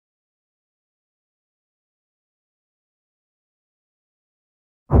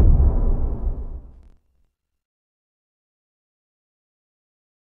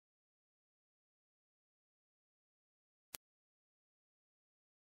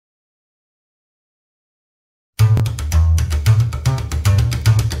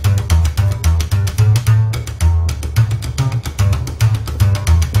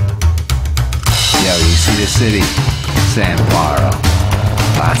city, San Paro.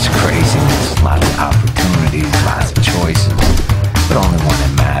 Lots of craziness, lots of opportunities, lots of choices, but only one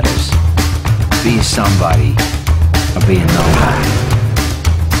that matters. Being somebody or being nobody.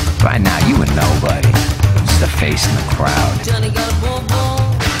 Right now, you a nobody. Just a face in the crowd.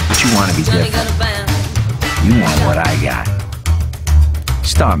 But you want to be different. You want what I got.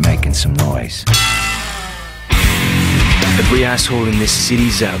 Start making some noise. Every asshole in this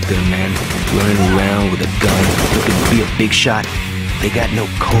city's out there, man. Running around with a gun, looking to be a big shot. They got no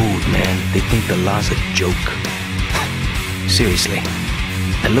code, man. They think the law's a joke. Seriously,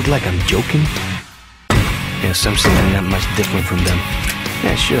 I look like I'm joking? Yeah, some say I'm not much different from them.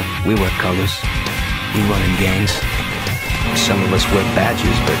 Yeah, sure, we wear colors. We run in gangs. Some of us wear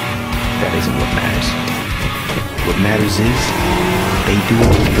badges, but that isn't what matters. What matters is, they do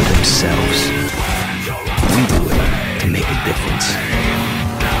it for themselves. We do it to make a difference.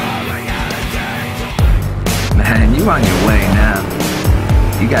 Man, you on your way now.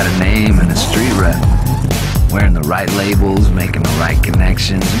 You got a name and a street rep. Wearing the right labels, making the right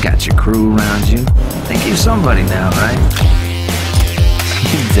connections. You got your crew around you. Think you're somebody now, right?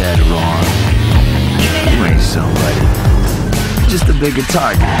 You're dead wrong. You ain't somebody. You're just a bigger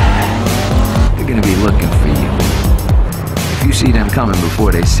target. They're gonna be looking for you. If you see them coming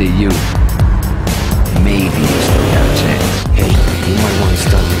before they see you, maybe you still got a chance. Hey, you might want to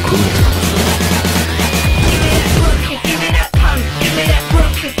start recruiting.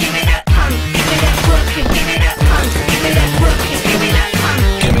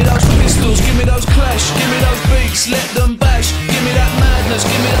 Let them bash, give me that madness,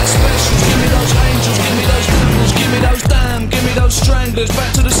 give me that specials, give me those angels, give me those criminals, give me those damn, give me those stranglers,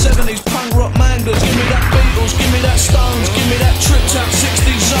 back to the 70s, punk rock manglers, give me that Beatles, give me that Stones, give me that tripped out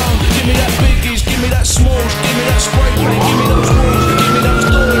 60s zone, give me that Biggies, give me that Smalls, give me that spray paint, give me those walls, give me those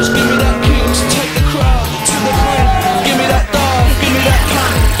doors, give me that Kings, take the crowd to the brink, give me that dive, give me that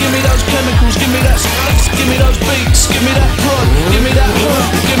punk, give me those chemicals, give me that space, give me those beats, give me that prod, give me that hood,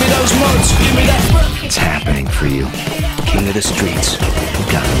 give me those mods, give me that. It's happening for you. King of the streets. You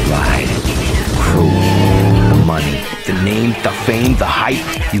got a ride, the crew, the money, The name, the fame, the hype.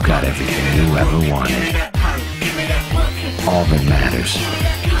 you got everything you ever wanted. All that matters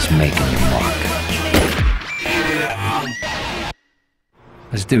is making your mark.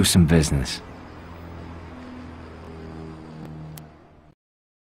 Let's do some business.